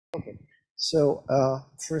Okay. So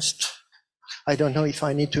first, I don't know if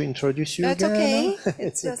I need to introduce you That's again. okay.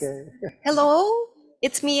 It's Just, okay. hello,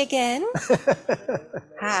 it's me again.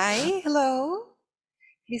 Hi, hello.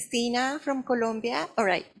 Cristina from Colombia. All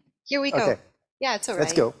right, here we go. Okay. Yeah, it's all right.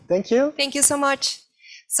 Let's go. Thank you. Thank you so much.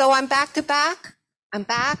 So I'm back to back. I'm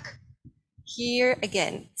back here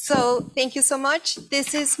again. So thank you so much.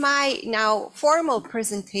 This is my now formal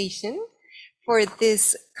presentation for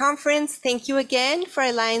this conference. Thank you again for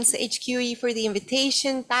Alliance HQE for the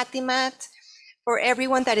invitation, BATIMAT, for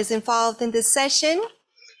everyone that is involved in this session.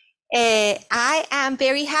 I am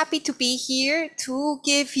very happy to be here to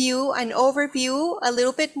give you an overview a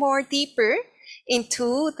little bit more deeper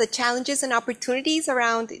into the challenges and opportunities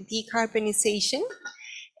around decarbonization.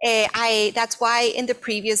 That's why in the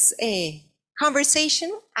previous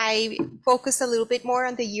conversation, I focused a little bit more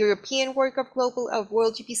on the European work of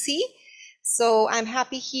World GBC. So I'm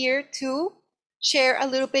happy here to share a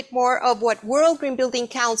little bit more of what World Green Building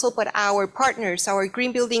Council, but our partners, our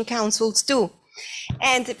Green Building Councils do.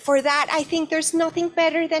 And for that, I think there's nothing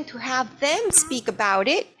better than to have them speak about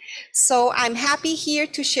it. So I'm happy here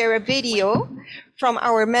to share a video from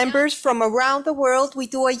our members from around the world. We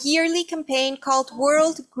do a yearly campaign called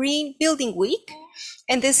World Green Building Week.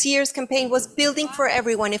 And this year's campaign was Building for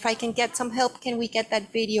Everyone. If I can get some help, can we get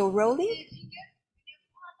that video rolling?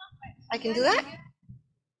 I can do that?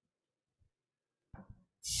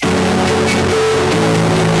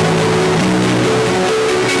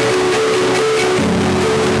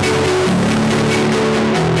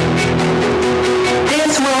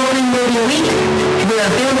 This World Green Building Week, we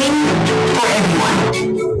are building for everyone.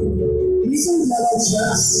 Recent knowledge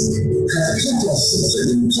us the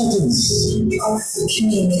importance of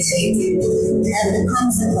community and the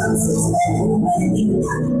consequences of human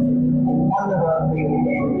impact. On the World Green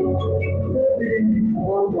Building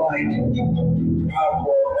worldwide are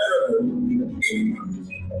forever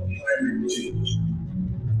climate change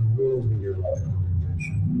will be your life.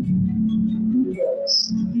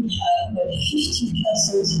 Which have a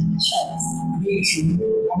 50% chance of reaching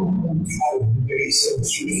 1.5 degrees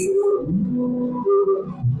Celsius in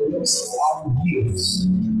the next 5 years,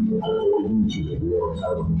 according to the World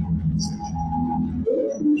Health Organization.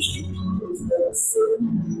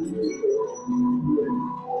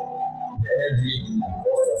 Every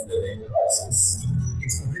cost of living crisis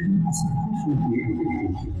is within the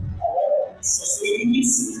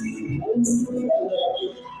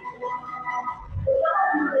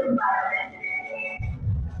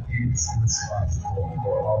it's responsible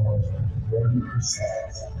for almost 30%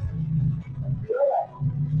 of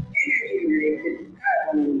energy-related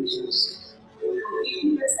carbon emissions.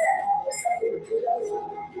 80% of second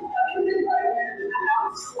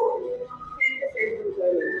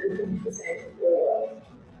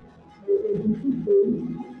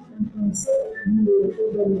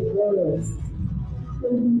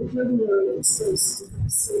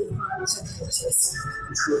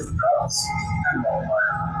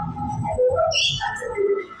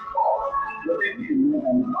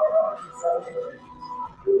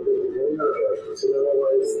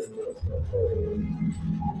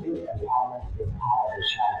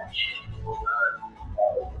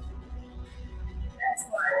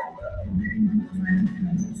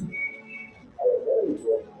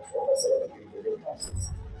That's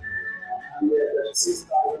and we have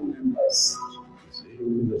 6,000 members. So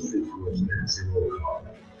even the street was net zero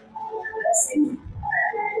carbon.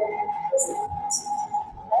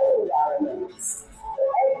 All of our members,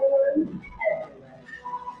 everyone,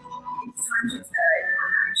 it's time to carry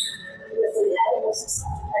action. Because the animal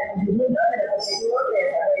society, and we know that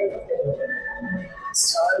it's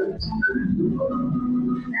starting to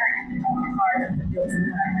part of the built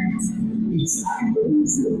environment. It's time to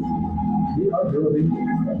use we are building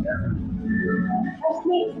from there.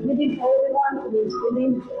 Actually, we did everyone who is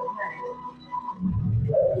willing to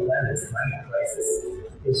the planet's climate crisis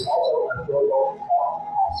is also a global health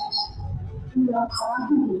crisis. We are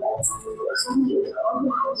talking about something is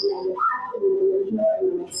overwhelming happening in the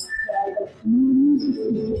areas where the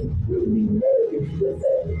communities will be related with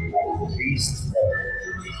it and increased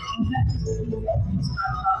it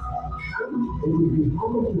will be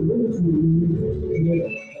only limited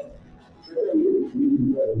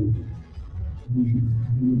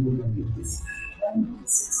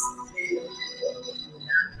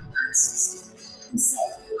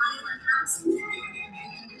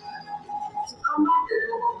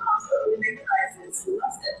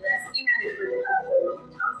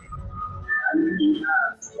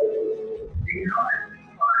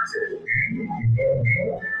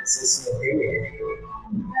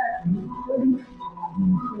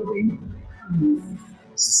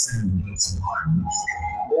its requirements.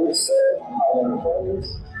 They will serve our employees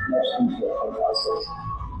much easier for process.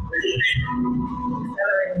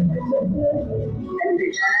 Accelerating the energy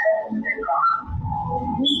channel and cost.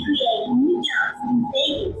 We create new jobs and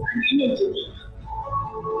savings on energy.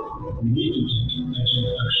 We need to take energy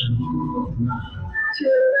action now. To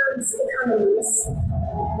advance economies that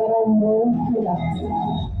are more productive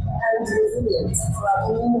and resilient for our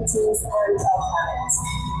communities and our planet.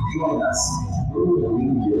 Join us. We will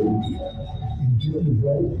bring you into a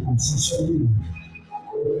very essentially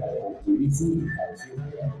easy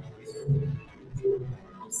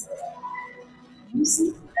Using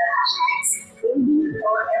the hashtags Building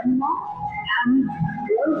for Everyone and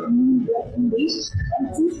World Green English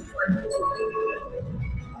 2022.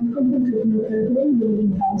 And contributing to the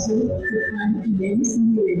Building Council to plan events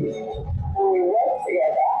needed. We work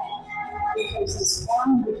together because the strong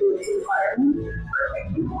the built environment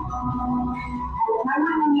perfectly. How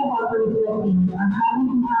many of our building and how we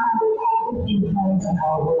can have a positive influence on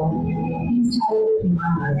our world? These challenges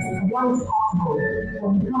remind us of what is possible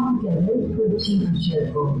when we come together to achieve a shared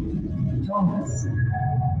goal. Join us.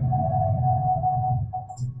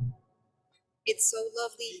 It's so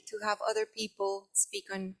lovely to have other people speak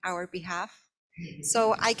on our behalf.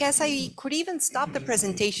 So I guess I could even stop the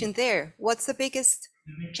presentation there. What's the biggest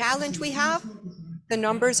challenge we have? The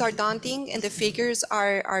numbers are daunting and the figures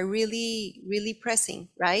are really, really pressing,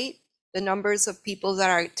 right? The numbers of people that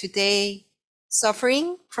are today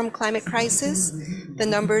suffering from climate crisis, the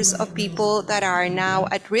numbers of people that are now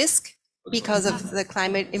at risk because of the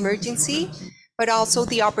climate emergency, but also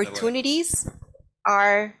the opportunities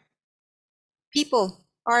are people,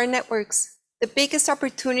 our networks. The biggest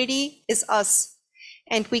opportunity is us,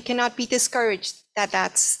 and we cannot be discouraged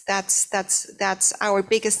that's our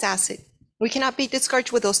biggest asset. We cannot be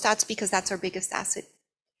discouraged with those stats because that's our biggest asset.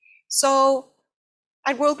 So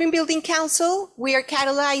at World Green Building Council, we are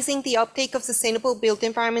catalyzing the uptake of sustainable built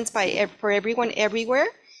environments for everyone everywhere.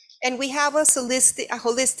 And we have a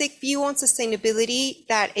holistic view on sustainability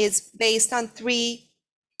that is based on 3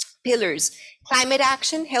 pillars: climate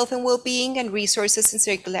action, health and well-being, and resources and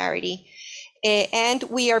circularity. And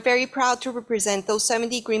we are very proud to represent those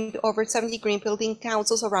over 70 green building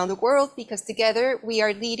councils around the world, because together we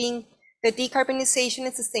are leading the decarbonization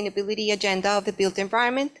and sustainability agenda of the built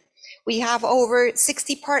environment. We have over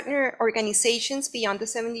 60 partner organizations beyond the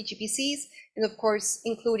 70 GBCs, and of course,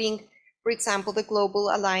 including, for example, the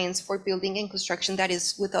Global Alliance for Building and Construction that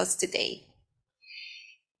is with us today.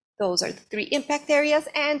 Those are the 3 impact areas.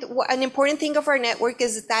 And an important thing of our network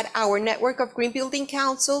is that our network of green building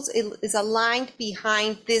councils is aligned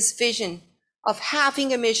behind this vision of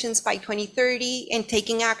halving emissions by 2030 and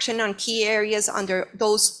taking action on key areas under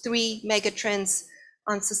those 3 megatrends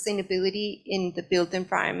on sustainability in the built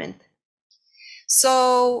environment.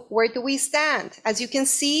 So where do we stand? As you can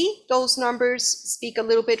see, those numbers speak a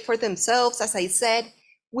little bit for themselves. As I said,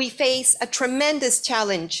 we face a tremendous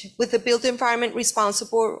challenge with the built environment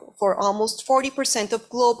responsible for almost 40% of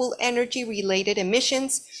global energy-related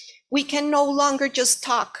emissions. We can no longer just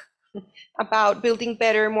talk about building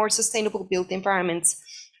better, more sustainable built environments.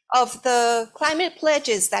 Of the climate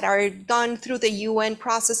pledges that are done through the UN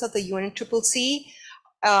process of the UNFCCC,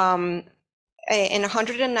 and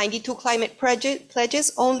 192 climate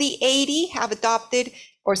pledges, only 80 have adopted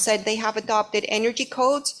or said they have adopted energy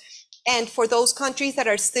codes. And for those countries that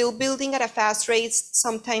are still building at a fast rate,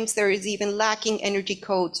 sometimes there is even lacking energy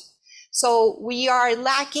codes. So we are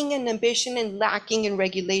lacking in ambition and lacking in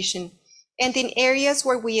regulation. And in areas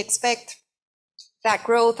where we expect that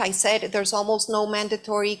growth, I said there's almost no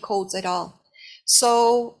mandatory codes at all.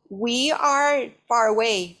 So we are far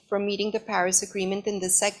away from meeting the Paris Agreement in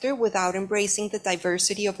this sector without embracing the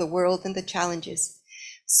diversity of the world and the challenges.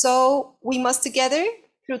 So we must together,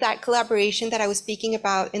 through that collaboration that I was speaking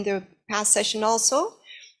about in the past session also,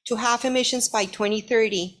 to halve emissions by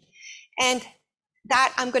 2030. And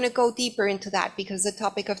that I'm going to go deeper into that because the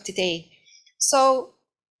topic of today. So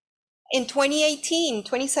in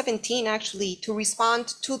 2017 actually, to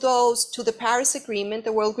respond to the Paris Agreement,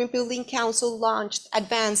 the World Green Building Council launched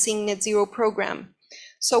Advancing Net Zero program.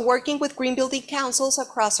 So working with green building councils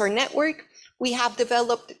across our network, we have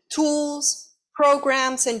developed tools,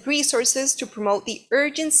 programs, and resources to promote the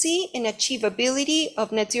urgency and achievability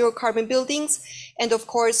of net zero carbon buildings. And of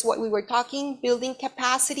course, what we were talking, building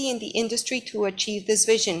capacity in the industry to achieve this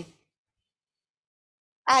vision.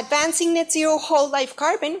 Advancing net zero whole life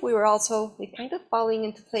carbon, we're kind of falling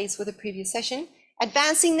into place with the previous session.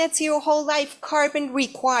 Advancing net zero whole life carbon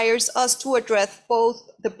requires us to address both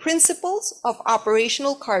the principles of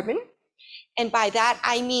operational carbon, and by that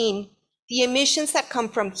I mean the emissions that come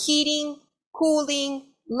from heating,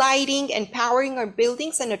 cooling, lighting and powering our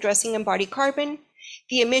buildings and addressing embodied carbon,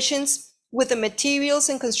 the emissions with the materials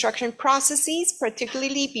and construction processes,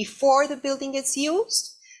 particularly before the building is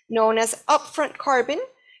used, known as upfront carbon,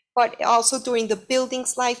 but also during the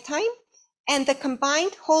building's lifetime, and the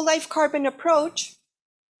combined whole life carbon approach.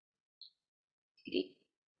 Is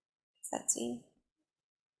that seen?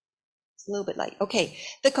 It's a little bit light. Okay,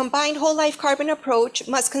 the combined whole life carbon approach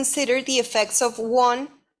must consider the effects of one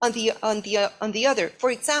on the other. For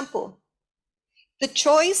example, the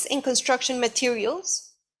choice in construction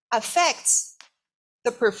materials affects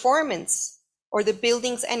the performance or the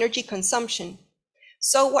building's energy consumption.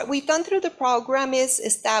 So what we've done through the program is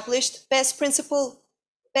established best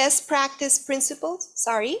practice principles,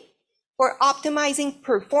 for optimizing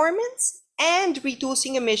performance and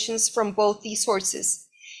reducing emissions from both these sources,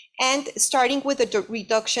 and starting with the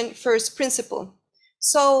reduction first principle.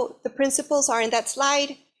 So the principles are in that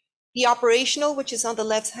slide. The operational, which is on the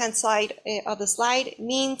left-hand side of the slide,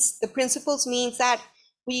 means the principles means that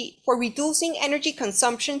for reducing energy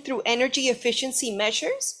consumption through energy efficiency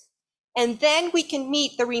measures, and then we can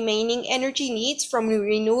meet the remaining energy needs from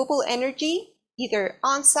renewable energy, either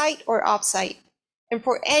on-site or off-site. And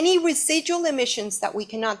for any residual emissions that we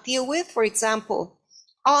cannot deal with, for example,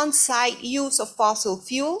 on-site use of fossil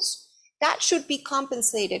fuels, that should be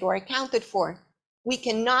compensated or accounted for. We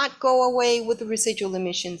cannot go away with the residual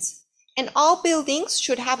emissions. And all buildings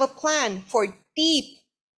should have a plan for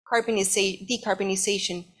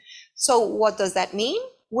decarbonization. So what does that mean?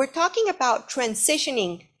 We're talking about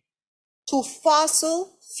transitioning to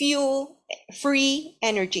fossil fuel free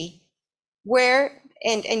energy,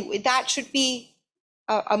 and that should be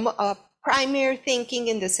a primary thinking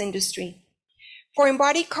in this industry. For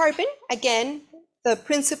embodied carbon, again, the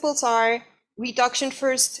principles are reduction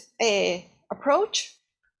first approach,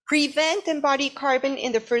 prevent embodied carbon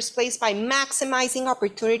in the first place by maximizing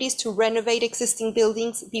opportunities to renovate existing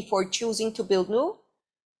buildings before choosing to build new.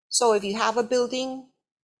 So if you have a building,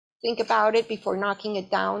 think about it before knocking it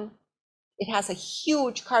down. It has a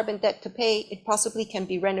huge carbon debt to pay. It possibly can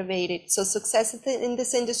be renovated. So success in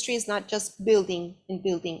this industry is not just building and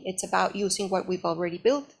building. It's about using what we've already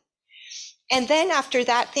built. And then after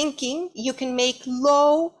that thinking, you can make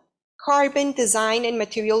low carbon design and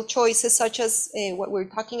material choices, such as what we were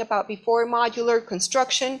talking about before, modular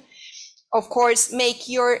construction. Of course, make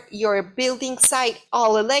your building site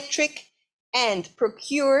all electric and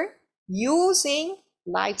procure, using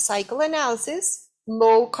life cycle analysis,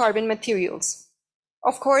 low carbon materials.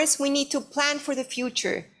 Of course, we need to plan for the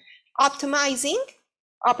future, optimizing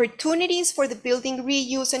opportunities for the building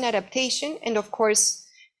reuse and adaptation, and of course,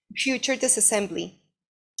 future disassembly.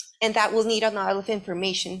 And that will need a lot of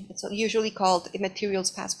information. It's usually called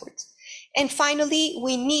materials passports. And finally,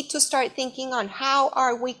 we need to start thinking on how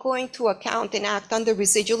are we going to account and act on the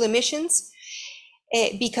residual emissions,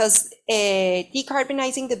 because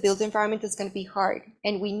decarbonizing the built environment is going to be hard,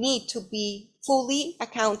 and we need to be fully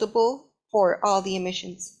accountable for all the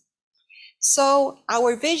emissions. So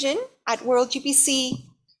our vision at WorldGBC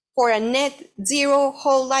for a net zero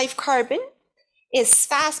whole life carbon is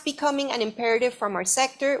fast becoming an imperative from our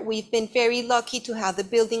sector. We've been very lucky to have the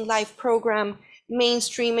Building Life program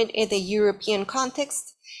mainstream it in the European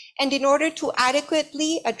context. And in order to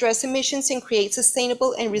adequately address emissions and create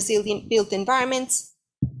sustainable and resilient built environments,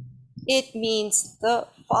 it means the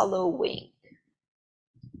following.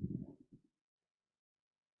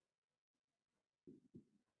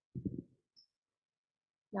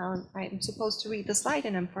 Now I'm supposed to read the slide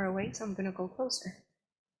and I'm far away, so I'm going to go closer.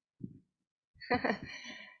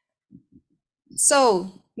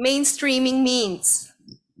 So mainstreaming means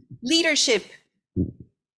leadership,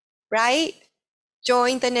 right?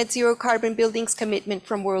 Join the net zero carbon buildings commitment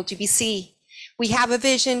from WorldGBC. We have a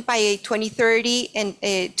vision by 2030 and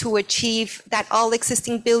to achieve that all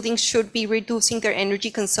existing buildings should be reducing their energy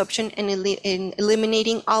consumption and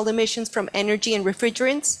eliminating all emissions from energy and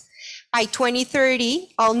refrigerants. By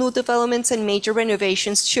 2030, all new developments and major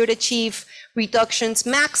renovations should achieve reductions,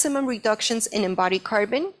 maximum reductions in embodied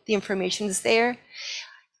carbon. The information is there.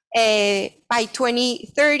 By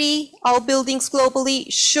 2030, all buildings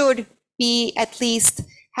globally should be at least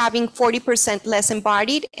having 40% less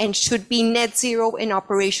embodied and should be net zero in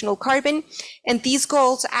operational carbon. And these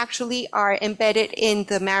goals actually are embedded in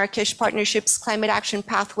the Marrakesh Partnership's climate action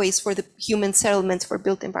pathways for the human settlements for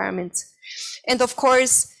built environments. And of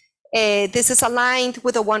course, this is aligned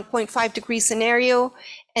with a 1.5 degree scenario.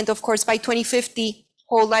 And of course, by 2050,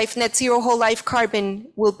 whole life, net zero whole life carbon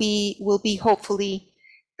will be hopefully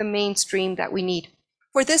the mainstream that we need.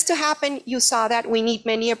 For this to happen, you saw that we need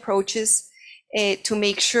many approaches to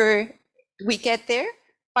make sure we get there.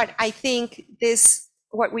 But I think this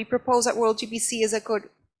what we propose at World GBC is a good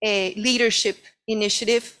leadership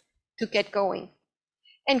initiative to get going.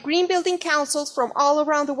 And green building councils from all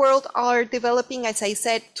around the world are developing, as I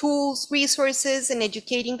said, tools, resources, and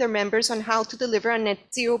educating their members on how to deliver on net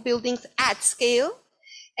zero buildings at scale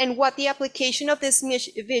and what the application of this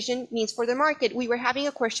vision means for the market. We were having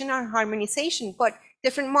a question on harmonization, but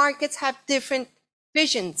different markets have different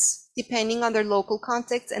visions depending on their local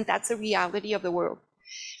context, and that's the reality of the world.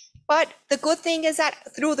 But the good thing is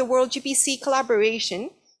that through the World GBC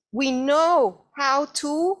collaboration, we know how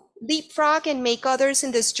to leapfrog and make others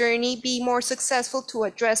in this journey be more successful to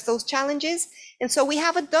address those challenges. And so we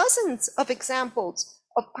have dozens of examples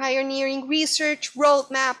of pioneering research,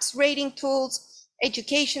 roadmaps, rating tools,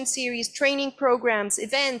 education series, training programs,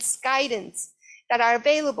 events, guidance that are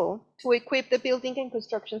available to equip the building and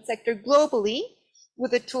construction sector globally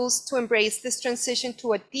with the tools to embrace this transition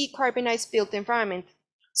to a decarbonized built environment.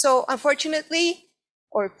 So unfortunately,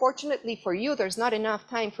 or fortunately for you, there's not enough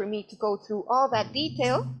time for me to go through all that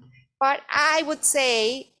detail, but I would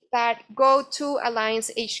say that go to Alliance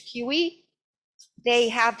HQE. They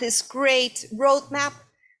have this great roadmap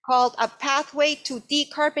called A Pathway to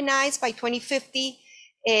Decarbonize by 2050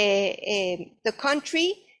 the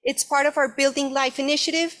country. It's part of our Building Life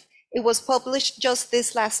initiative. It was published just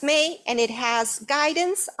this last May, and it has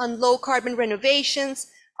guidance on low carbon renovations,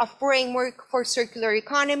 a framework for circular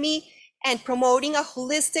economy, and promoting a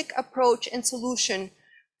holistic approach and solution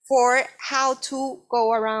for how to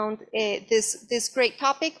go around this great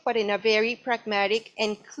topic, but in a very pragmatic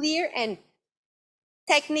and clear and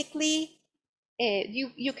technically,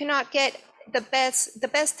 you cannot get the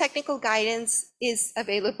best technical guidance is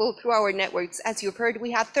available through our networks. As you've heard,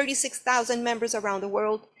 we have 36,000 members around the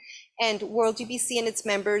world, and World GBC and its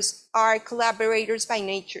members are collaborators by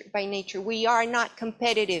nature. We are not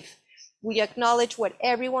competitive. We acknowledge what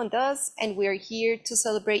everyone does, and we're here to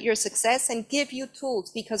celebrate your success and give you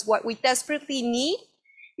tools, because what we desperately need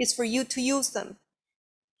is for you to use them.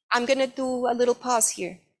 I'm gonna do a little pause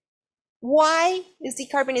here. Why is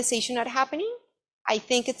decarbonization not happening? I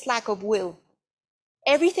think it's lack of will.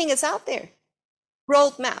 Everything is out there.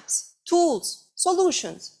 Roadmaps, tools,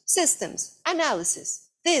 solutions, systems, analysis,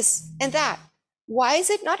 this and that. Why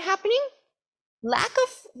is it not happening?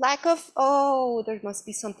 Lack of, oh, there must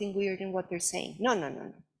be something weird in what they're saying.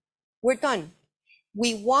 No. We're done.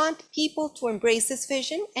 We want people to embrace this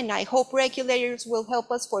vision, and I hope regulators will help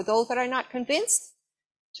us, for those that are not convinced,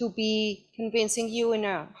 to be convincing you in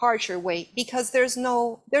a harsher way, because there's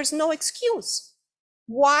no excuse.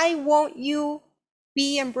 Why won't you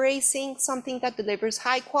be embracing something that delivers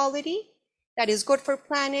high quality, that is good for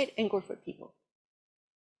planet and good for people?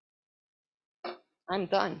 I'm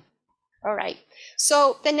done. All right.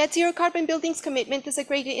 So the Net Zero Carbon Buildings Commitment is a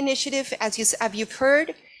great initiative. As you've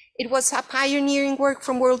heard, it was a pioneering work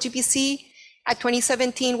from World GBC. At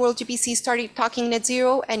 2017, World GBC started talking net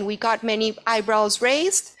zero, and we got many eyebrows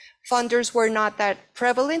raised. Funders were not that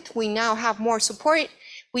prevalent. We now have more support.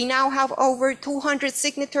 We now have over 200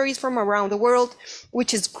 signatories from around the world,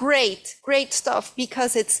 which is great stuff,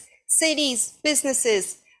 because it's cities,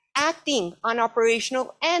 businesses acting on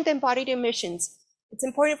operational and embodied emissions. It's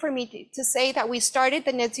important for me to say that we started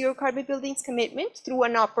the Net Zero Carbon Buildings Commitment through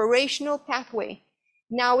an operational pathway.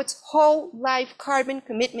 Now it's whole life carbon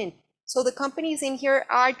commitment. So the companies in here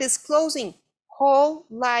are disclosing whole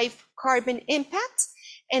life carbon impacts,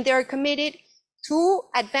 and they are committed to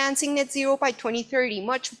advancing net zero by 2030,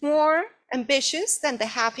 much more ambitious than the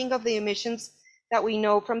halving of the emissions that we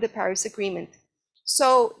know from the Paris Agreement.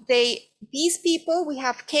 So these people, we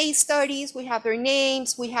have case studies, we have their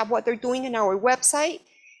names, we have what they're doing in our website.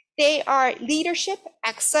 They are leadership,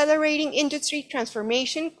 accelerating industry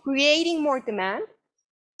transformation, creating more demand,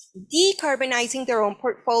 decarbonizing their own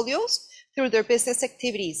portfolios through their business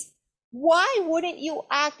activities. Why wouldn't you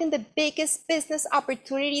act in the biggest business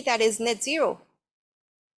opportunity that is net zero?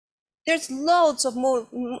 There's loads of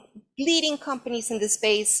leading companies in this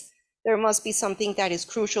space. There must be something that is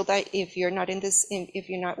crucial, that if you're not in this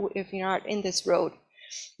road.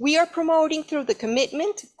 We are promoting through the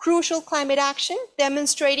commitment crucial climate action,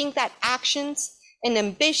 demonstrating that actions and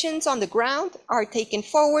ambitions on the ground are taken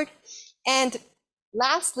forward. And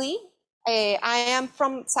lastly, I am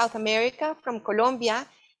from South America, from Colombia.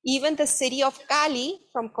 Even the city of Cali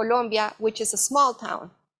from Colombia, which is a small town,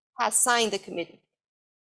 has signed the commitment.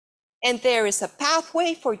 And there is a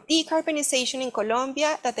pathway for decarbonization in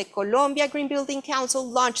Colombia that the Colombia Green Building Council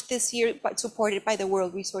launched this year, but supported by the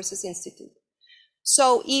World Resources Institute.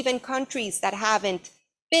 So even countries that haven't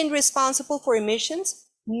been responsible for emissions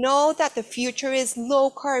know that the future is low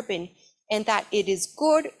carbon, and that it is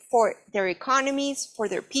good for their economies, for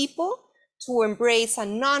their people, to embrace a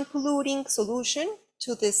non-polluting solution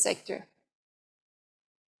to this sector.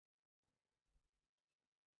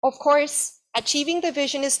 Of course, achieving the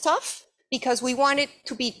vision is tough because we want it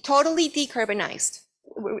to be totally decarbonized.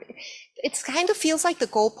 It kind of feels like the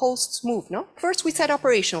goalposts move, no? First we said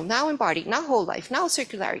operational, now embodied, now whole life, now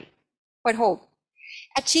circularity, but hold.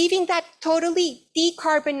 Achieving that totally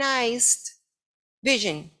decarbonized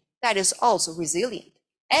vision that is also resilient,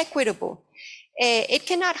 equitable. It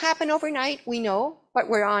cannot happen overnight, we know, but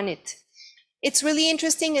we're on it. It's really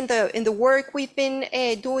interesting in the work we've been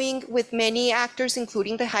doing with many actors,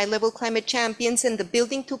 including the high-level climate champions and the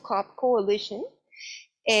Building to COP coalition.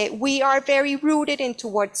 We are very rooted into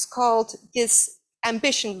what's called this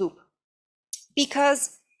ambition loop,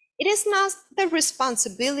 because it is not the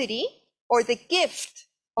responsibility or the gift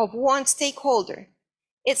of one stakeholder.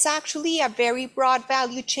 It's actually a very broad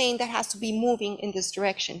value chain that has to be moving in this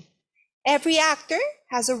direction. Every actor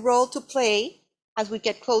has a role to play as we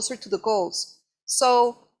get closer to the goals.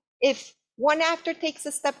 So if one actor takes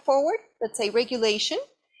a step forward, let's say regulation,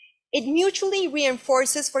 it mutually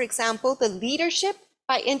reinforces, for example, the leadership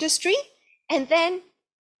by industry. And then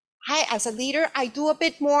I, as a leader, I do a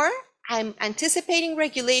bit more. I'm anticipating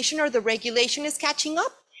regulation, or the regulation is catching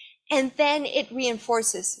up. And then it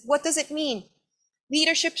reinforces. What does it mean?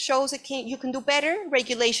 Leadership shows you can do better.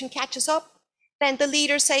 Regulation catches up. Then the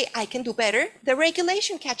leaders say, I can do better. The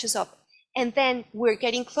regulation catches up. And then we're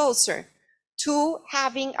getting closer to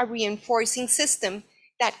having a reinforcing system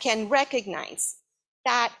that can recognize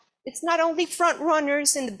that it's not only front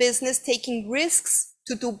runners in the business taking risks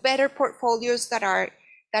to do better portfolios that are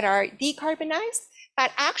decarbonized,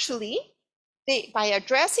 but actually by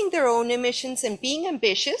addressing their own emissions and being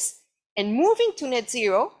ambitious and moving to net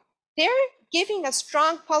zero, they're giving a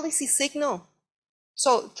strong policy signal.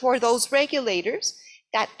 So for those regulators,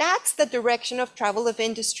 that's the direction of travel of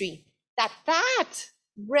industry, that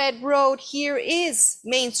red road here is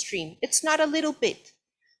mainstream. It's not a little bit.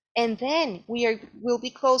 And then we'll be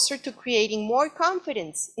closer to creating more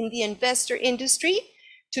confidence in the investor industry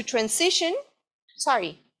to transition,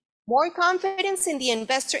 more confidence in the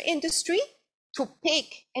investor industry to pick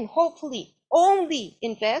and hopefully only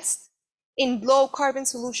invest in low carbon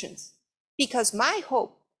solutions. Because my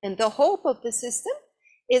hope and the hope of the system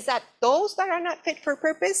is that those that are not fit for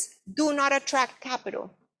purpose do not attract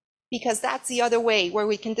capital, because that's the other way where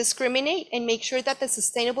we can discriminate and make sure that the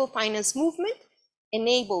sustainable finance movement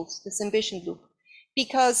enables this ambition loop,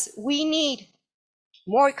 because we need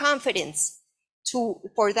more confidence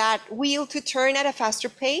for that wheel to turn at a faster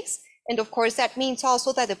pace. And of course, that means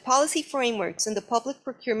also that the policy frameworks and the public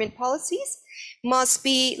procurement policies must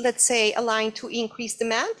be, let's say, aligned to increase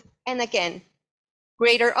demand. And again,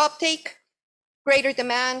 greater uptake, greater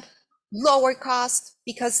demand, lower cost,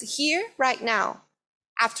 because here right now,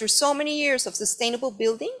 after so many years of sustainable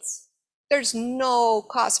buildings, there's no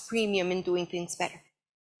cost premium in doing things better.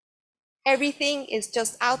 Everything is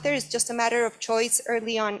just out there. It's just a matter of choice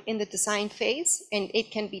early on in the design phase, and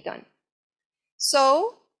it can be done.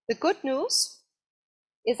 So the good news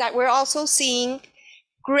is that we're also seeing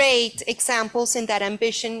great examples in that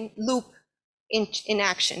ambition loop in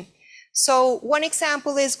action. So one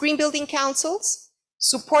example is green building councils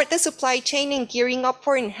support the supply chain in gearing up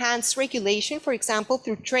for enhanced regulation, for example,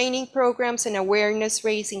 through training programs and awareness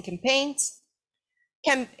raising campaigns.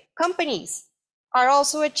 Companies are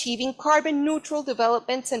also achieving carbon neutral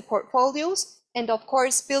developments and portfolios, and of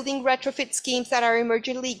course, building retrofit schemes that are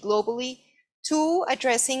emergently globally to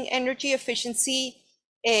addressing energy efficiency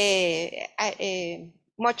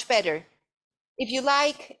much better. If you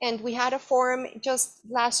like, and we had a forum just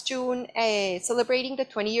last June celebrating the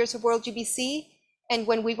 20 years of WGBC, and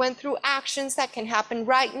when we went through actions that can happen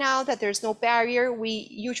right now, that there's no barrier, we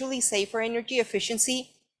usually say for energy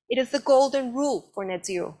efficiency, it is the golden rule for net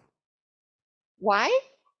zero. Why?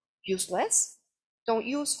 Use less. Don't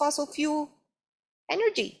use fossil fuel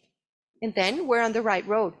energy. And then we're on the right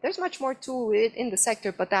road. There's much more to it in the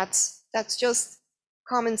sector, but that's just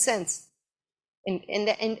common sense.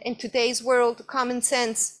 In today's world, common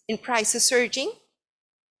sense in prices surging.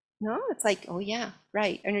 No, it's like, oh yeah,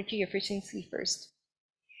 right, energy efficiency first.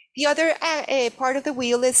 The other part of the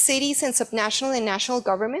wheel is cities and subnational and national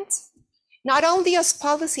governments. Not only as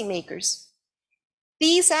policymakers,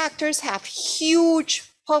 these actors have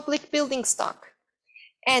huge public building stock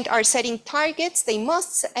and are setting targets. They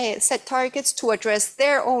must set targets to address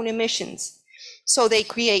their own emissions. So they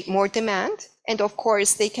create more demand. And of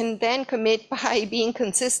course, they can then commit by being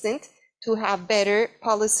consistent to have better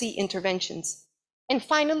policy interventions. And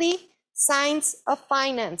finally, signs of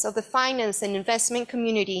finance, of the finance and investment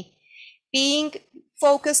community, being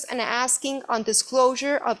focused and asking on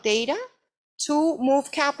disclosure of data to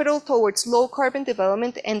move capital towards low carbon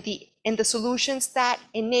development and the solutions that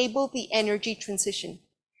enable the energy transition.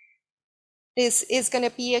 This is going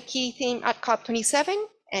to be a key theme at COP27,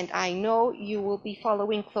 and I know you will be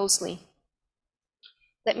following closely.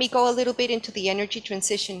 Let me go a little bit into the energy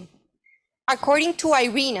transition. According to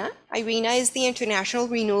IRENA is the International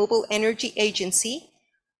Renewable Energy Agency,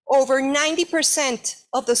 over 90%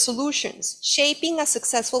 of the solutions shaping a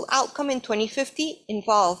successful outcome in 2050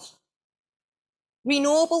 involve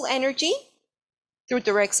renewable energy through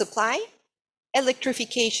direct supply,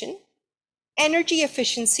 electrification, energy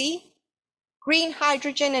efficiency, green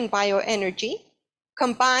hydrogen and bioenergy,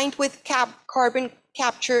 combined with carbon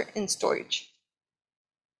capture and storage.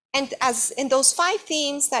 And as in those 5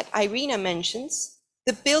 themes that IRENA mentions,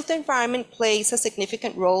 the built environment plays a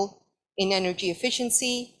significant role in energy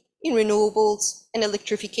efficiency, in renewables, and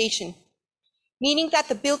electrification, meaning that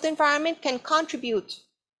the built environment can contribute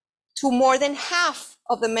to more than half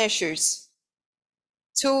of the measures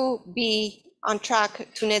to be on track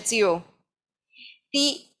to net zero.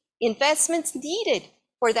 The investments needed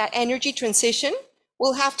for that energy transition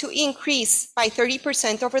will have to increase by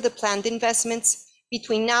 30% over the planned investments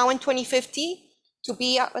between now and 2050 to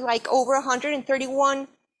be like over 131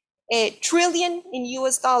 trillion in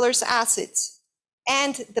US dollars assets.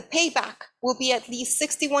 And the payback will be at least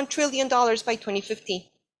 $61 trillion by 2050.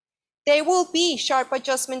 There will be sharp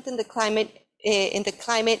adjustment in the climate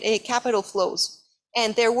capital flows,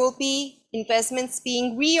 and there will be investments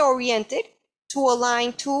being reoriented to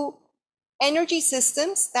align to energy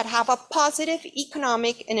systems that have a positive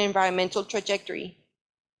economic and environmental trajectory.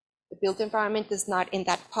 The built environment is not in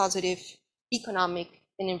that positive economic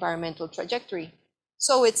and environmental trajectory.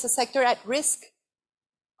 So it's a sector at risk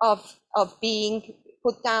of being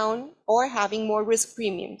put down or having more risk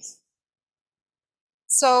premiums.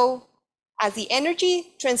 So as the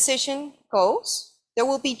energy transition goes, there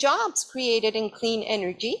will be jobs created in clean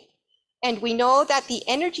energy. And we know that the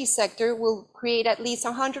energy sector will create at least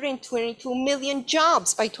 122 million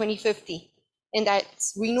jobs by 2050. And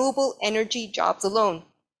that's renewable energy jobs alone,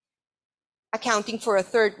 accounting for a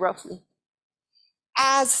third roughly.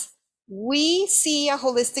 As we see a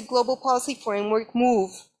holistic global policy framework move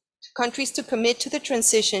to countries to commit to the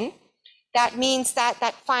transition, that means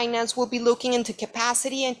that finance will be looking into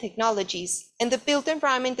capacity and technologies, and the built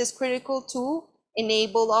environment is critical to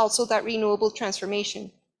enable also that renewable transformation.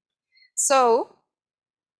 So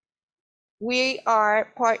we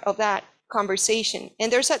are part of that conversation,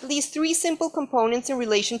 and there's at least 3 simple components in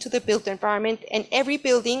relation to the built environment, and every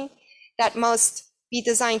building that must be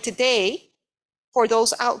designed today for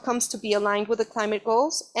those outcomes to be aligned with the climate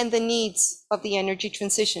goals and the needs of the energy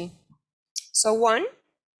transition. So 1,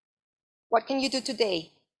 what can you do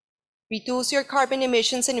today? Reduce your carbon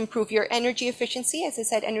emissions and improve your energy efficiency. As I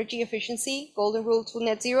said, energy efficiency, golden rule to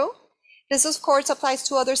net zero. This of course applies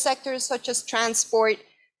to other sectors such as transport,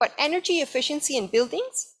 but energy efficiency in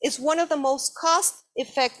buildings is one of the most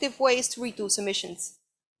cost-effective ways to reduce emissions.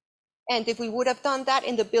 And if we would have done that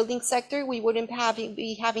in the building sector, we wouldn't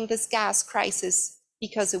be having this gas crisis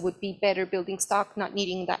because it would be better building stock, not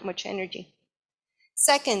needing that much energy.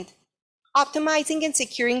 Second, optimizing and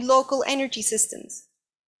securing local energy systems.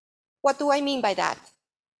 What do I mean by that?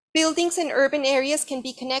 Buildings in urban areas can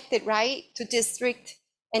be connected, right, to district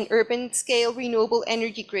and urban scale renewable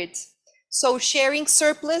energy grids. So sharing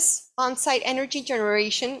surplus on-site energy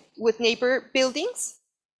generation with neighbor buildings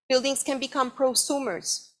can become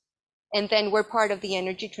prosumers. And then we're part of the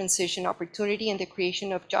energy transition opportunity and the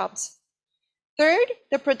creation of jobs. Third,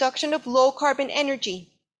 the production of low carbon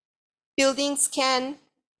energy. Buildings can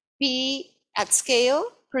be at scale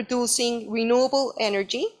producing renewable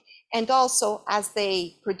energy, and also as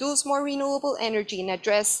they produce more renewable energy and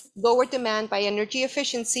address lower demand by energy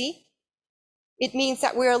efficiency, it means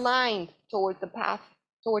that we're aligned toward the path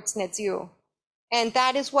towards net zero. And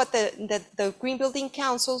that is what the Green Building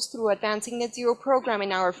Councils through Advancing Net Zero program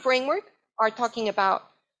in our framework are talking about.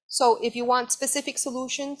 So if you want specific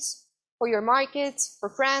solutions for your markets, for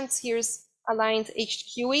France, here's Alliance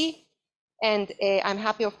HQE. And I'm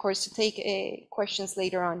happy, of course, to take questions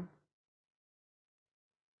later on.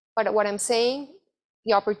 But what I'm saying,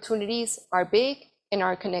 the opportunities are big and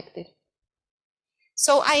are connected.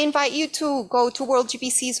 So I invite you to go to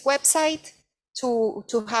WorldGBC's website to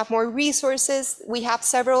have more resources. We have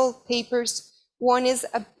several papers. One is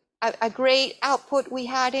a great output we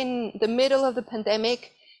had in the middle of the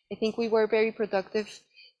pandemic. I think we were very productive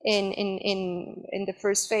in the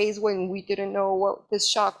first phase when we didn't know what this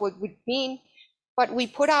shock would mean. But we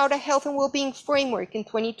put out a health and well-being framework in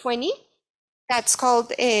 2020 That's called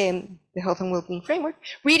the Health and Wellbeing Framework,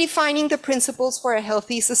 redefining the principles for a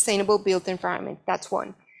healthy, sustainable built environment. That's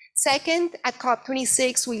one. Second, at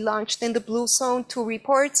COP26, we launched in the Blue Zone 2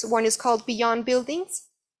 reports. One is called Beyond Buildings,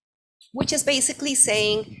 which is basically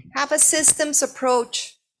saying, have a systems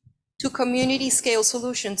approach to community scale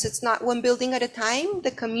solutions. It's not one building at a time.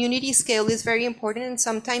 The community scale is very important. And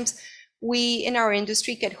sometimes we in our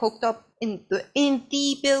industry get hooked up in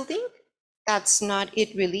the building. That's not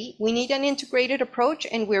it really. We need an integrated approach,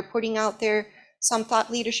 and we're putting out there some thought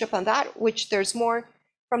leadership on that, which there's more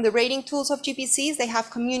from the rating tools of GBCs. They have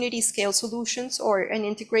community scale solutions or an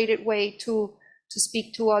integrated way to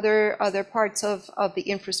speak to other parts of the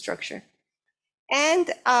infrastructure. And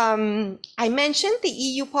I mentioned the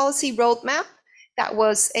EU policy roadmap that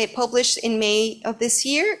was published in May of this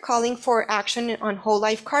year, calling for action on whole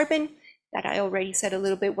life carbon, that I already said a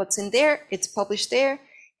little bit what's in there. It's published there.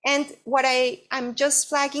 And what I'm just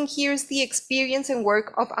flagging here is the experience and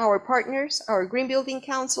work of our partners, our green building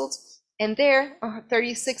councils, and their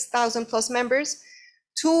 36,000 plus members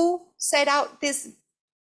to set out this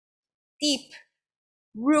deep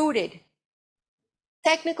rooted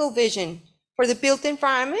technical vision for the built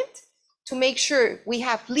environment to make sure we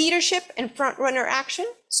have leadership and front runner action.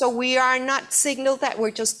 So we are not signaled that we're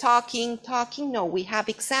just talking. No, we have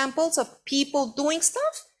examples of people doing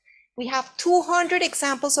stuff. We have 200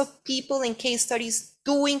 examples of people and case studies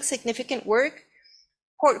doing significant work,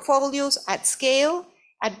 portfolios at scale,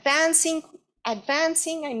 advancing,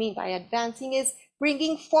 I mean by advancing is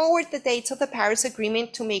bringing forward the dates of the Paris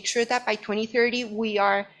Agreement to make sure that by 2030 we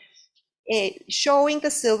are showing the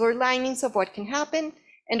silver linings of what can happen,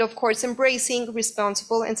 and of course embracing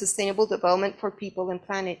responsible and sustainable development for people and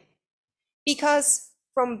planet. Because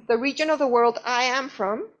from the region of the world I am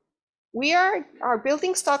from, our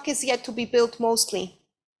building stock is yet to be built mostly.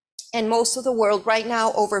 And most of the world right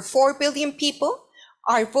now, over 4 billion people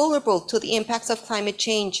are vulnerable to the impacts of climate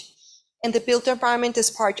change. And the built environment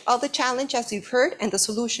is part of the challenge, as you've heard, and the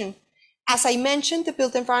solution. As I mentioned, the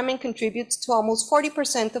built environment contributes to almost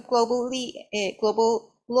 40% of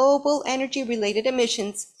global energy-related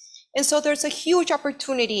emissions. And so there's a huge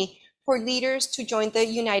opportunity for leaders to join the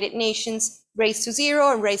United Nations Race to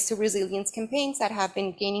Zero and Race to Resilience campaigns that have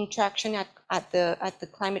been gaining traction at the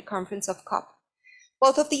climate conference of COP.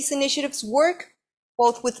 Both of these initiatives work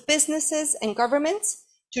both with businesses and governments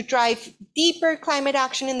to drive deeper climate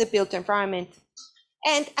action in the built environment.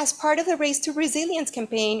 And as part of the Race to Resilience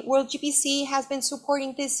campaign, World GBC has been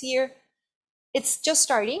supporting this year. It's just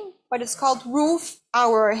starting, but it's called Roof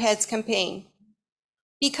Our Heads campaign.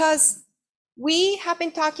 Because we have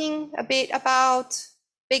been talking a bit about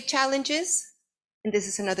big challenges, and this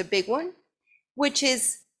is another big one, which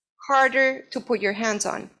is harder to put your hands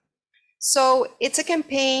on. So it's a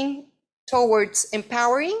campaign towards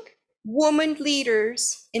empowering women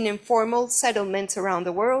leaders in informal settlements around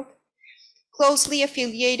the world, closely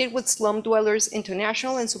affiliated with Slum Dwellers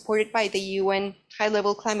International and supported by the UN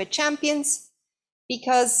high-level climate champions,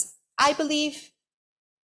 because I believe,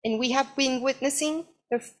 and we have been witnessing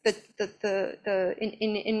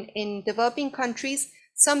in developing countries,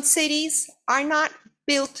 some cities are not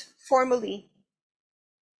built formally.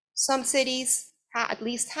 Some cities, at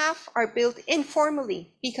least half, are built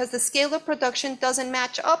informally because the scale of production doesn't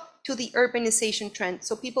match up to the urbanization trend.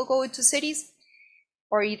 So people go into cities,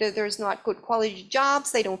 or either there's not good quality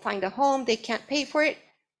jobs, they don't find a home, they can't pay for it.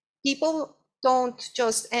 People don't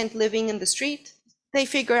just end living in the street. They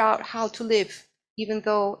figure out how to live, even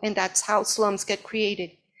though, and that's how slums get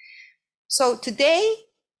created. So today,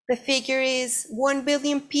 the figure is 1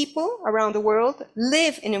 billion people around the world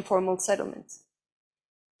live in informal settlements.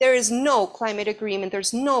 There is no climate agreement,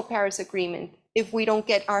 there's no Paris Agreement if we don't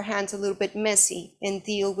get our hands a little bit messy and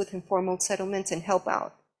deal with informal settlements and help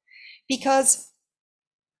out. Because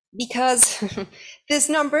this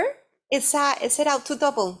number is set out to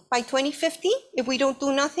double. By 2050, if we don't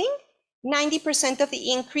do nothing, 90% of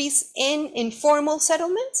the increase in informal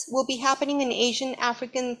settlements will be happening in Asian,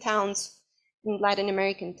 African towns, and Latin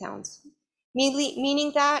American towns.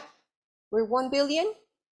 Meaning that we're 1 billion,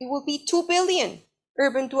 it will be 2 billion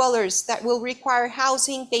urban dwellers that will require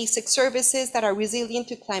housing, basic services that are resilient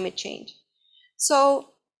to climate change.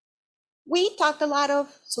 So we talked a lot of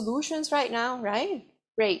solutions right now, right?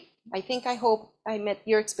 Great. I hope I met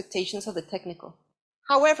your expectations of the technical.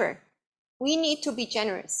 However, we need to be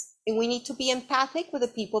generous and we need to be empathic with the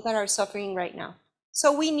people that are suffering right now.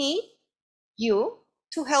 So we need you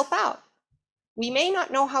to help out. We may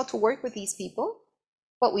not know how to work with these people,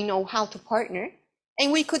 but we know how to partner.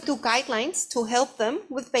 And we could do guidelines to help them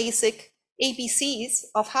with basic ABCs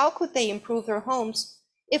of how could they improve their homes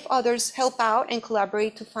if others help out and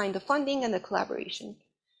collaborate to find the funding and the collaboration.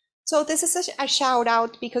 So this is a shout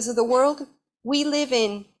out because of the world we live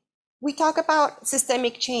in. We talk about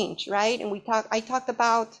systemic change, right? And I talked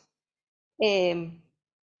about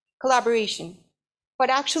collaboration, but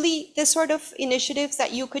actually this sort of initiatives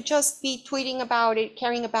that you could just be tweeting about it,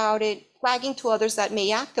 caring about it, flagging to others that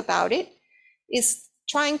may act about it, is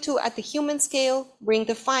trying to, at the human scale, bring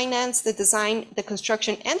the finance, the design, the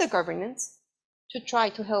construction, and the governance to try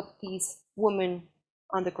to help these women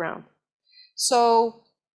on the ground. So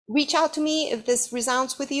reach out to me if this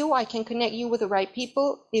resounds with you. I can connect you with the right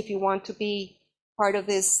people if you want to be part of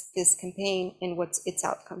this campaign and what's its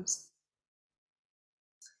outcomes.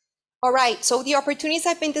 All right, so the opportunities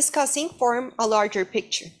I've been discussing form a larger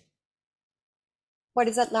picture. What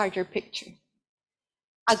is that larger picture?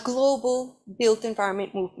 A global built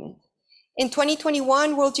environment movement. In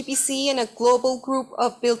 2021, WGBC and a global group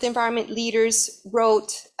of built environment leaders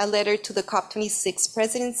wrote a letter to the COP26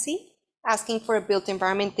 presidency asking for a built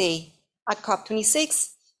environment day at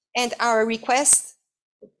COP26, and our request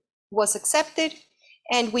was accepted,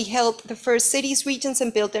 and we held the first cities, regions,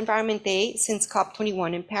 and built environment day since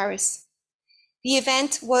COP21 in Paris. The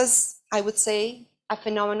event was, I would say, a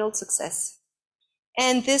phenomenal success.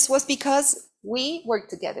 And this was because we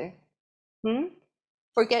worked together.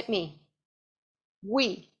 Forget me.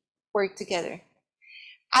 We work together.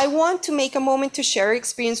 I want to make a moment to share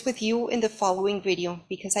experience with you in the following video,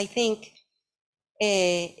 because I think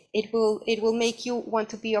it will make you want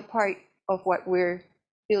to be a part of what we're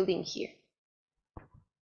building here.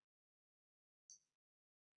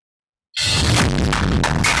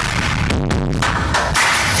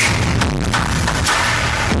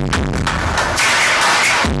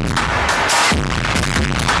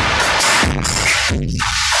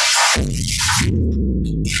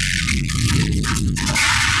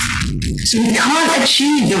 So we can't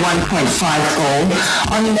achieve the 1.5 goal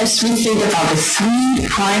unless we think about the three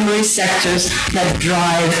primary sectors that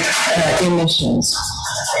drive emissions: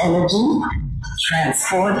 energy,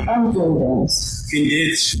 transport, and buildings.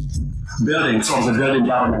 Indeed, buildings or the built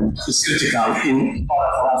environment is critical in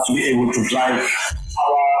order for us to be able to drive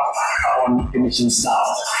our carbon emissions down.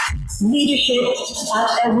 Leadership at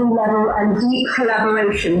every level and deep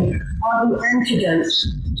collaboration are the antidote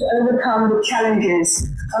to overcome the challenges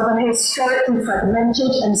of an historically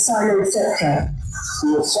fragmented and siloed sector.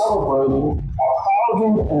 We are celebrating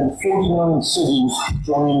 1,049 cities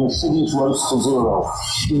joining the Cities Race to Zero.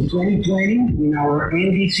 In 2020, in our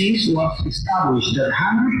NDCs, was established that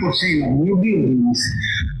 100% of new buildings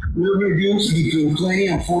will reduce between 20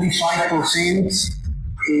 and 45%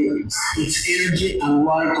 its energy and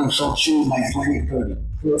water consumption by 2030.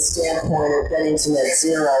 From the standpoint of getting to net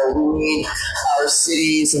zero, we need our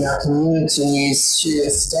cities and our communities to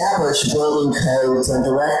establish building codes and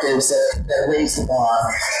directives that raise the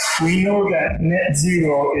bar. We know that net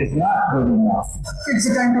zero is not good enough. It's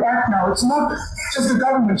the time to act now. It's not just the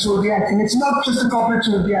government who will be acting. It's not just the corporates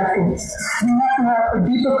who will be acting. We have to have a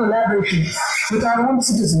deeper collaboration with our own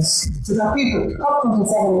citizens, with our people. COP27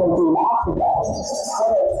 will be an after that.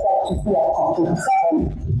 What I expect to see at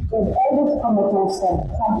COP27 is all these commitments that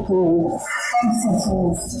come through from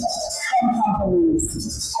cities, from companies.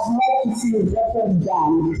 I'd like to see what they've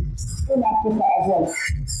done in Africa as well.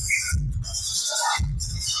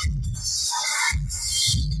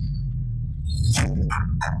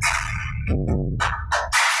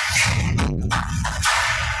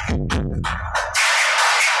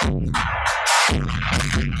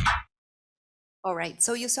 All right,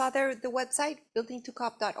 so you saw there the website,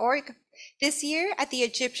 buildingtocop.org. This year at the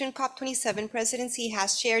Egyptian COP27 presidency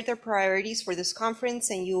has shared their priorities for this conference,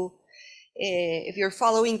 and you, if you're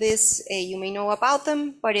following this, you may know about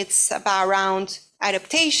them, but it's about around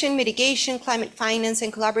adaptation, mitigation, climate finance,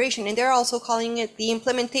 and collaboration. And they're also calling it the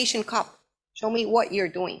implementation COP. Show me what you're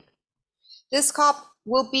doing. This COP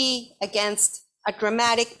will be against a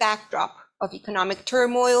dramatic backdrop of economic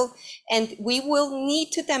turmoil, and we will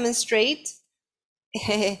need to demonstrate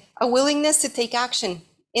a willingness to take action,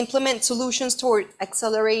 implement solutions toward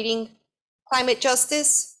accelerating climate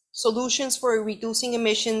justice, solutions for reducing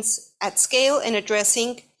emissions at scale, and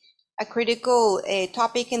addressing a critical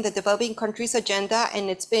topic in the developing countries agenda, and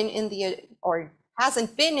it's been in the, or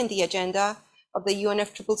hasn't been in the agenda of the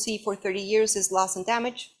UNFCCC for 30 years, is loss and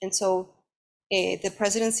damage. And so the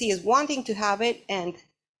presidency is wanting to have it, and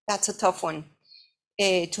that's a tough one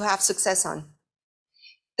to have success on.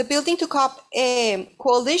 The Building to COP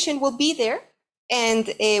coalition will be there,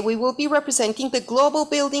 and we will be representing the global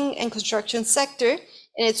building and construction sector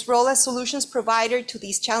and its role as solutions provider to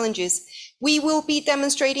these challenges. We will be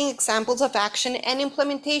demonstrating examples of action and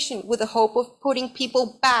implementation with the hope of putting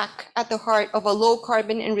people back at the heart of a low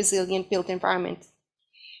carbon and resilient built environment.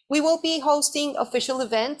 We will be hosting official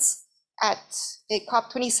events at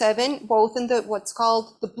COP27, both in the what's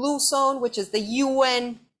called the blue zone, which is the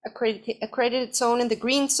UN accredited zone, and the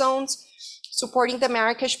green zones, supporting the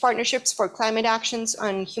Marrakesh partnerships for climate actions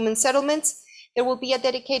on human settlements. There will be a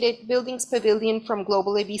dedicated buildings pavilion from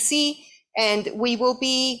Global ABC, and we will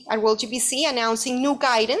be at WGBC announcing new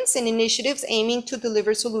guidance and initiatives aiming to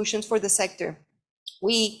deliver solutions for the sector.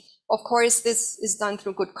 We, of course, this is done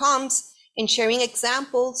through good comms and sharing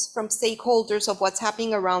examples from stakeholders of what's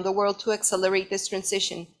happening around the world to accelerate this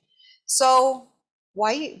transition. So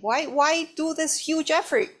why do this huge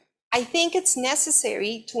effort? I think it's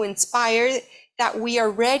necessary to inspire that we are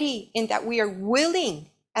ready and that we are willing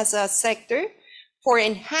as a sector for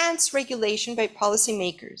enhanced regulation by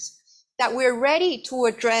policymakers, that we're ready to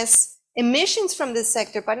address emissions from this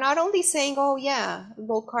sector, but not only saying, oh yeah,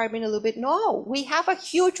 low carbon a little bit. No, we have a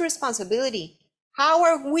huge responsibility. How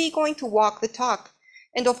are we going to walk the talk?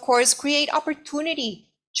 And of course, create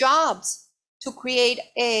opportunity, jobs, to create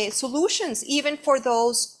solutions, even for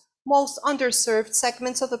those most underserved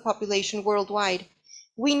segments of the population worldwide.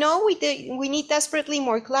 We know we need desperately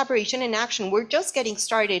more collaboration and action. We're just getting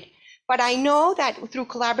started. But I know that through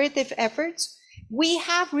collaborative efforts, we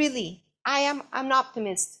have really, I'm an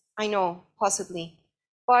optimist, I know, possibly,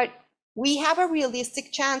 but we have a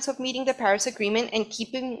realistic chance of meeting the Paris Agreement and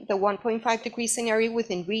keeping the 1.5 degree scenario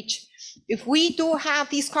within reach. If we do have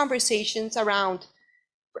these conversations around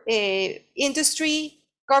industry,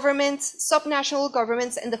 governments, subnational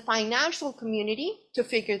governments, and the financial community to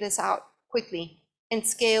figure this out quickly and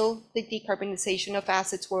scale the decarbonization of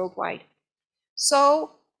assets worldwide.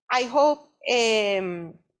 So I hope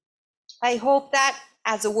that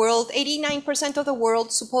as a world, 89% of the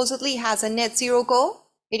world supposedly has a net zero goal.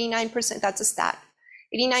 89%, that's a stat.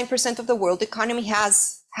 89% of the world economy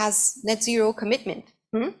has net zero commitment.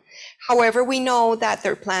 However, we know that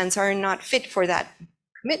their plans are not fit for that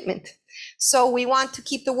commitment. So we want to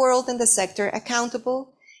keep the world and the sector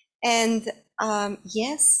accountable. And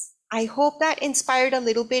yes, I hope that inspired a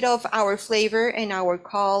little bit of our flavor and our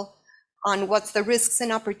call on what's the risks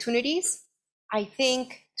and opportunities. I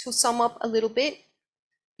think to sum up a little bit,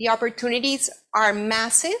 the opportunities are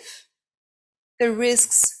massive. The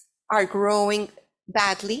risks are growing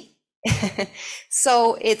badly.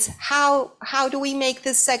 So it's how do we make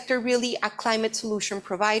this sector really a climate solution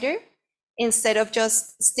provider instead of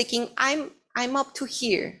just sticking, I'm up to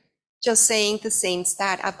here, just saying the same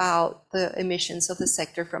stat about the emissions of the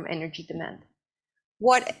sector from energy demand.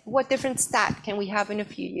 What different stat can we have in a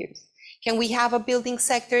few years? Can we have a building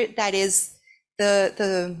sector that is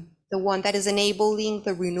the one that is enabling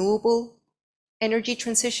the renewable energy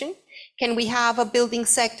transition? Can we have a building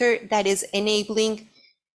sector that is enabling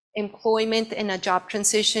employment and a job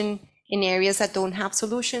transition in areas that don't have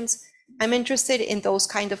solutions? I'm interested in those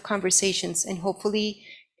kind of conversations and hopefully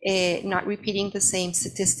not repeating the same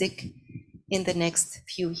statistic in the next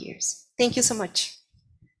few years. Thank you so much.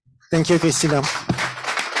 Thank you, Cristina.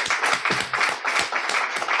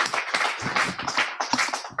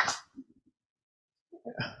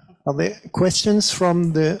 Are there questions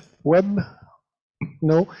from the web?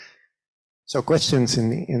 No? So questions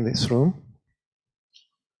in this room?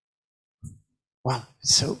 Wow,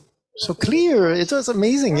 so clear. It was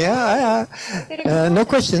amazing. Yeah. No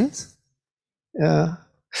questions.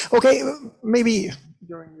 Okay, maybe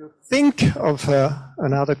during you think of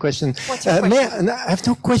another question. What's your question? I have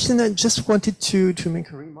no question. I just wanted to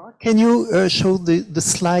make a remark. Can you show the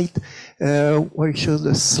slide where you show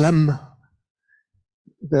the slum,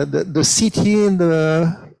 the city and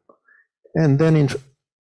then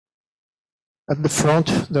at the front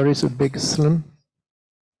there is a big slum.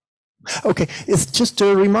 Okay, it's just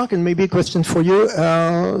a remark and maybe a question for you.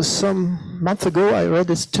 Some months ago, I read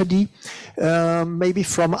a study, maybe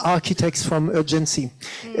from architects from Urgency.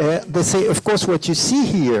 They say, of course, what you see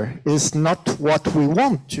here is not what we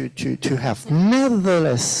want to have.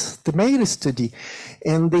 Nevertheless, they made a study,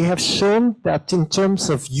 and they have shown that in terms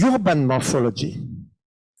of urban morphology,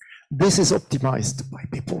 this is optimized by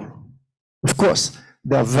people. Of course,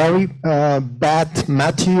 there are very bad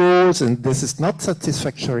materials, and this is not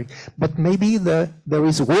satisfactory. But maybe there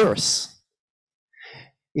is worse.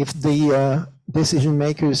 If the decision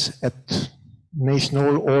makers at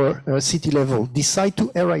national or city level decide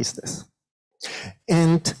to erase this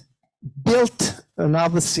and build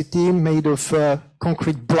another city made of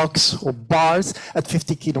concrete blocks or bars at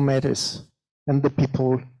 50 kilometers, and the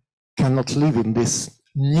people cannot live in this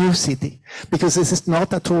new city, because this is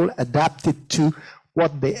not at all adapted to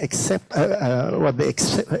what they expect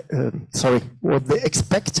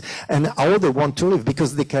and how they want to live,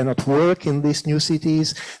 because they cannot work in these new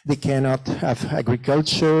cities, they cannot have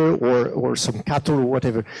agriculture or some cattle or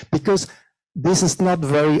whatever, because this is not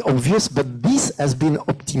very obvious, but this has been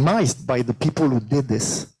optimized by the people who did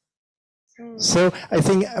this. So I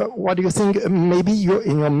think, what do you think? Maybe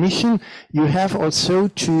in your mission, you have also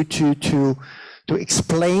to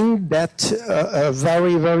explain that a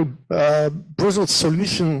very, very brutal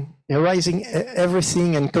solution, erasing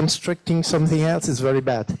everything and constructing something else is very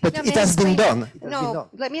bad. But it has been done.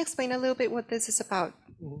 Let me explain a little bit what this is about,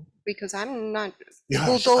 because I'm not Yeah,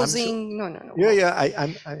 bulldozing. sure. No. Yeah,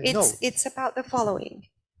 I know. It's about the following.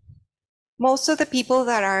 Most of the people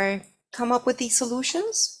that are come up with these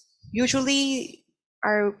solutions usually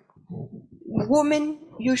are women,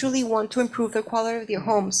 usually want to improve the quality of their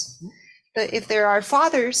homes. If there are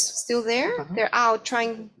fathers still there, they're out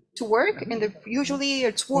trying to work, and usually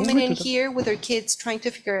it's women in here with their kids trying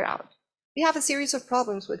to figure it out. We have a series of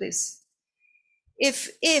problems with this.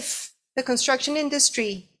 If the construction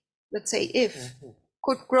industry, let's say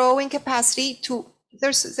could grow in capacity to,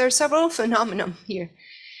 there's several phenomena here.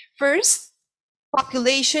 First,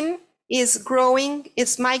 population is growing,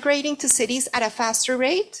 is migrating to cities at a faster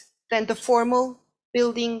rate than the formal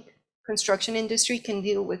building construction industry can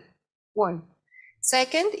deal with. One.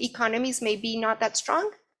 Second, economies may be not that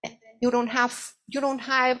strong, and you don't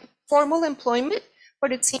have formal employment,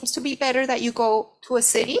 but it seems to be better that you go to a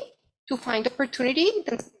city to find opportunity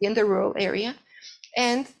than in the rural area,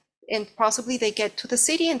 and possibly they get to the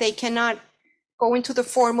city and they cannot go into the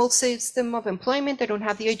formal system of employment. They don't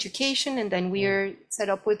have the education, and then we're set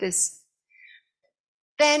up with this.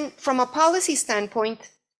 Then, from a policy standpoint,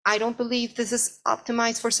 I don't believe this is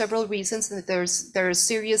optimized for several reasons, and there's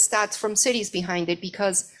serious stats from cities behind it,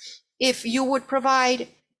 because if you would provide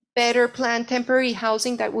better planned temporary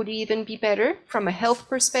housing, that would even be better from a health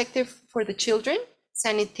perspective for the children.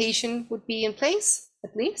 Sanitation would be in place,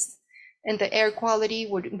 at least, and the air quality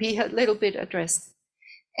would be a little bit addressed.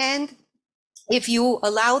 And if you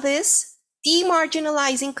allow this,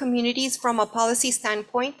 demarginalizing communities from a policy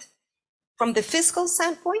standpoint, from the fiscal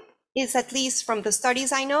standpoint, is, at least from the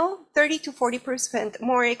studies I know, 30 to 40%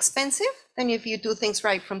 more expensive than if you do things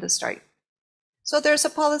right from the start. So there's a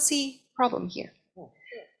policy problem here,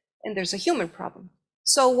 and there's a human problem.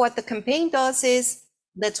 So what the campaign does is,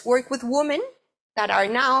 let's work with women that are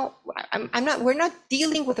now, we're not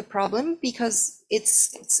dealing with the problem, because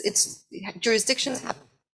it's jurisdictions have,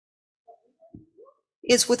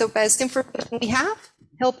 is with the best information we have,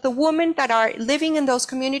 help the women that are living in those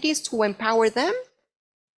communities to empower them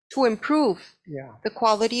to improve the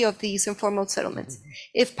quality of these informal settlements.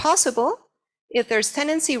 If possible, if there's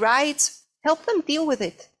tenancy rights, help them deal with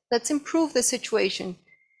it. Let's improve the situation.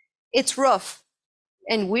 It's rough,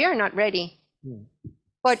 and we are not ready.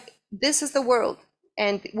 But this is the world,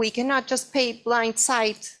 and we cannot just pay blind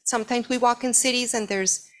sight. Sometimes we walk in cities and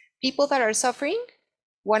there's people that are suffering.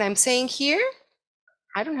 What I'm saying here,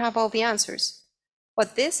 I don't have all the answers,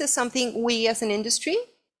 but this is something we as an industry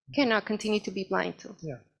cannot continue to be blind to.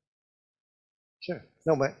 Yeah. Sure.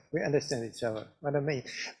 No, but we understand each other. What I mean,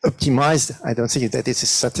 optimized, I don't think that this is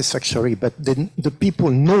satisfactory, but the people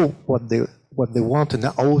know what they want and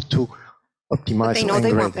how to optimize. But they know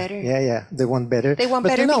they want better. Yeah, they want better. They want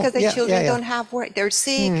better because their children don't have work. They're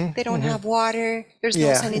sick. They don't have water. There's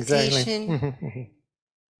no sanitation. Exactly.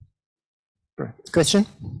 Question?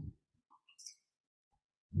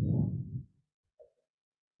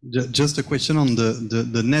 Just a question on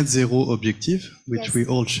the net zero objective, which we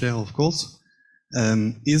all share, of course.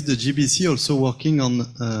 Is the GBC also working on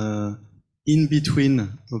in-between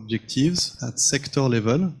objectives at sector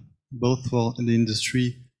level, both for the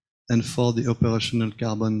industry and for the operational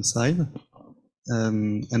carbon side?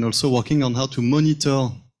 And also working on how to monitor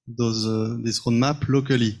this roadmap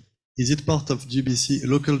locally. Is it part of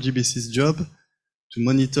local GBC's job to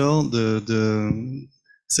monitor the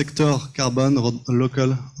sector carbon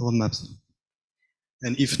local roadmaps?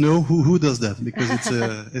 And if no, who does that? Because it's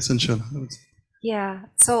essential. Yeah,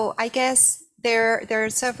 so I guess there are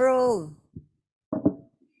several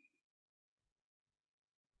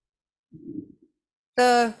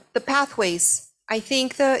the pathways. I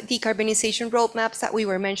think the decarbonization roadmaps that we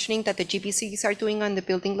were mentioning that the GBCs are doing on the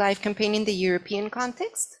Building Life campaign in the European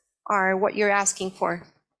context are what you're asking for.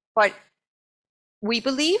 But we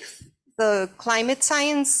believe the climate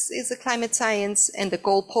science is a climate science, and the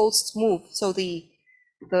goalposts move. So the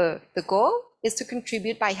goal is to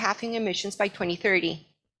contribute by halving emissions by 2030.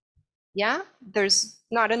 Yeah, there's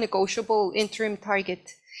not a negotiable interim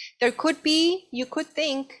target. There could be, you could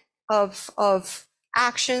think of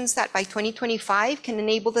actions that by 2025 can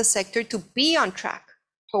enable the sector to be on track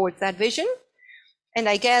towards that vision. And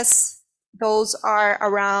I guess those are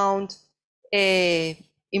around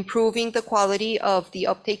improving the quality of the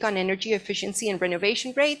uptake on energy efficiency and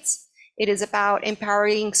renovation rates. It is about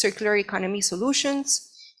empowering circular economy solutions.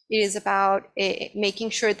 It is about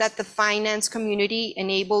making sure that the finance community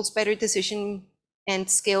enables better decision and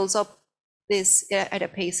scales up this at a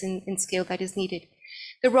pace and scale that is needed.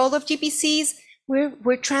 The role of GBCs,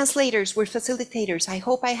 we're translators, we're facilitators. I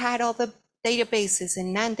hope I had all the databases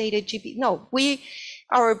and non-data GBC. No,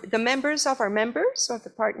 the members of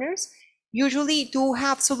the partners usually do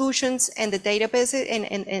have solutions, and the databases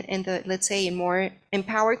and the, let's say, in more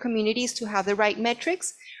empowered communities to have the right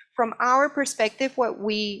metrics. From our perspective, what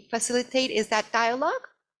we facilitate is that dialogue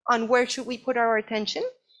on where should we put our attention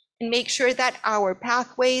and make sure that our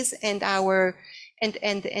pathways and our and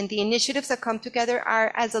the initiatives that come together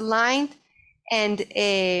are as aligned and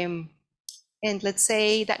let's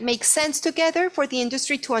say that makes sense together for the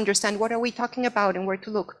industry to understand what are we talking about and where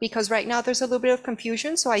to look. Because right now there's a little bit of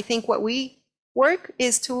confusion. So I think what we work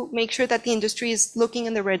is to make sure that the industry is looking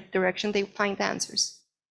in the right direction, they find answers.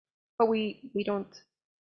 But we don't.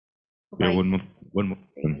 Yeah, one more.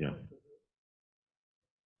 Yeah.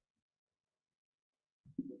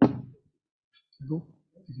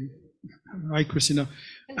 Hi, Cristina.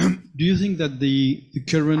 Do you think that the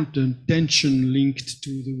current tension linked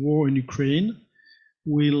to the war in Ukraine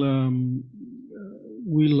will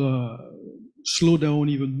slow down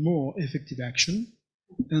even more effective action,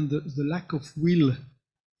 and the lack of will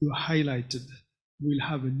you highlighted will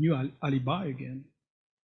have a new alibi again?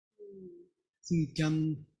 I think it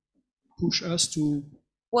can push us to.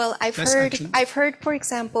 Well, I've heard, for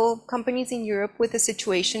example, companies in Europe with a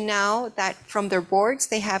situation now that from their boards,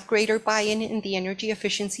 they have greater buy-in in the energy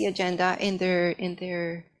efficiency agenda in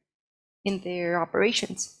their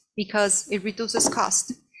operations because it reduces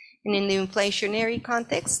cost. And in the inflationary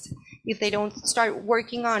context, if they don't start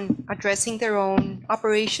working on addressing their own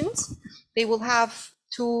operations, they will have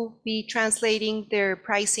to be translating their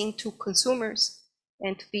pricing to consumers.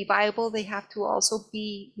 And to be viable, they have to also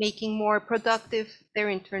be making more productive their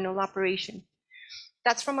internal operation.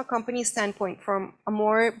 That's from a company standpoint. From a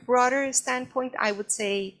more broader standpoint, I would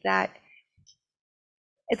say that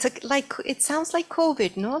it sounds like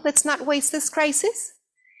COVID, no? Let's not waste this crisis.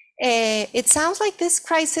 It sounds like this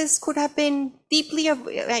crisis could have been deeply,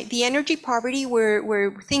 the energy poverty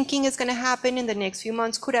we're thinking is going to happen in the next few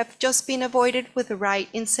months could have just been avoided with the right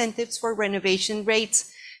incentives for renovation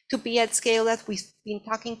rates to be at scale that we've been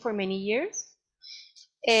talking for many years.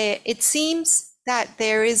 It seems that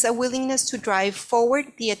there is a willingness to drive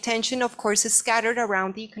forward. The attention, of course, is scattered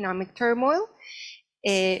around the economic turmoil,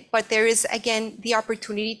 but there is, again, the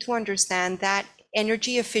opportunity to understand that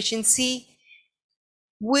energy efficiency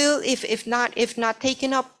will, if not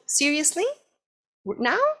taken up seriously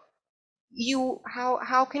now,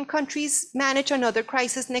 how can countries manage another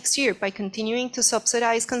crisis next year by continuing to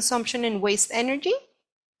subsidize consumption and waste energy?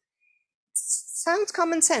 Sounds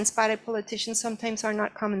common sense, but politicians sometimes are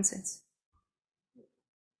not common sense.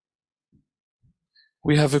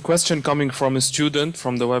 We have a question coming from a student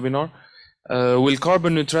from the webinar. Will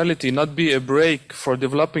carbon neutrality not be a break for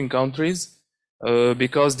developing countries?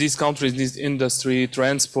 Because these countries need industry,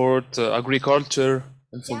 transport, agriculture,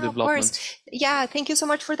 and for development. Of course. Yeah, thank you so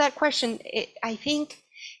much for that question. I think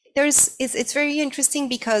it's very interesting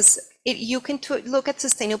because you can look at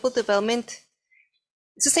sustainable development.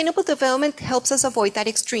 Sustainable development helps us avoid that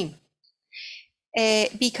extreme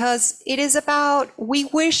because it is about, we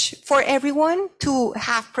wish for everyone to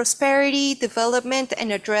have prosperity, development,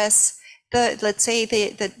 and address let's say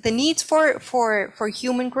the needs for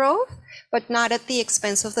human growth, but not at the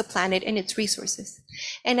expense of the planet and its resources.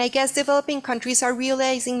 And I guess developing countries are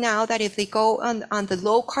realizing now that if they go on the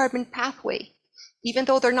low carbon pathway, even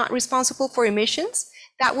though they're not responsible for emissions,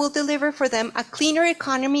 that will deliver for them a cleaner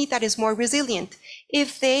economy that is more resilient.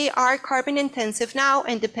 If they are carbon intensive now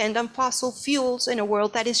and depend on fossil fuels in a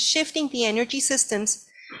world that is shifting the energy systems,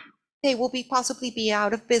 they will possibly be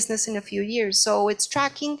out of business in a few years. So it's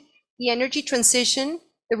tracking the energy transition,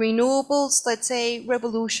 the renewables, let's say,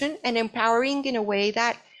 revolution, and empowering in a way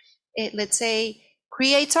that it, let's say,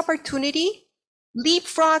 creates opportunity,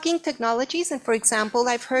 leapfrogging technologies. And for example,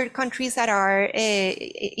 I've heard countries that are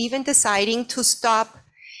even deciding to stop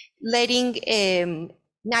letting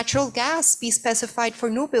natural gas be specified for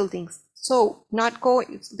new buildings. So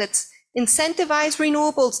let's incentivize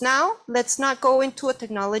renewables now. Let's not go into a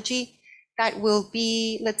technology that will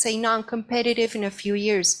be, let's say, non-competitive in a few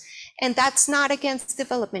years. And that's not against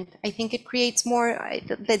development. I think it creates more,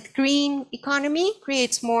 the green economy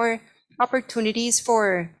creates more opportunities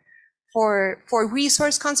for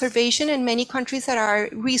resource conservation in many countries that are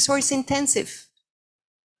resource intensive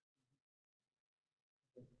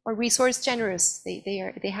or resource generous.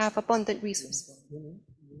 They have abundant resources.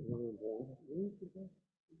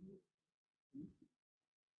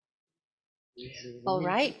 All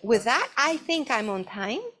right, with that, I think I'm on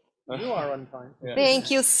time. You are on time.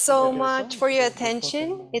 Thank you so much for your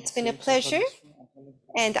attention. It's been a pleasure.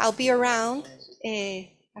 And I'll be around a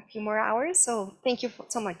few more hours. So thank you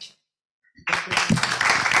so much.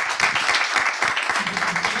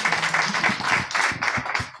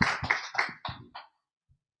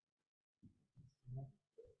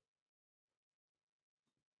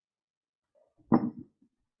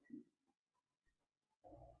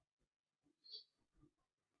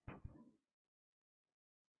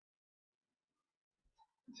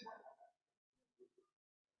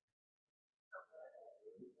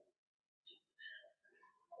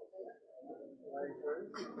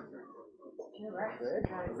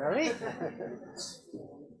 Very.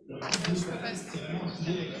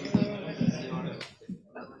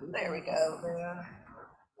 There we go.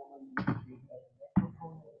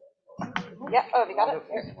 Yeah, oh, we got it.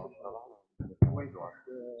 Here.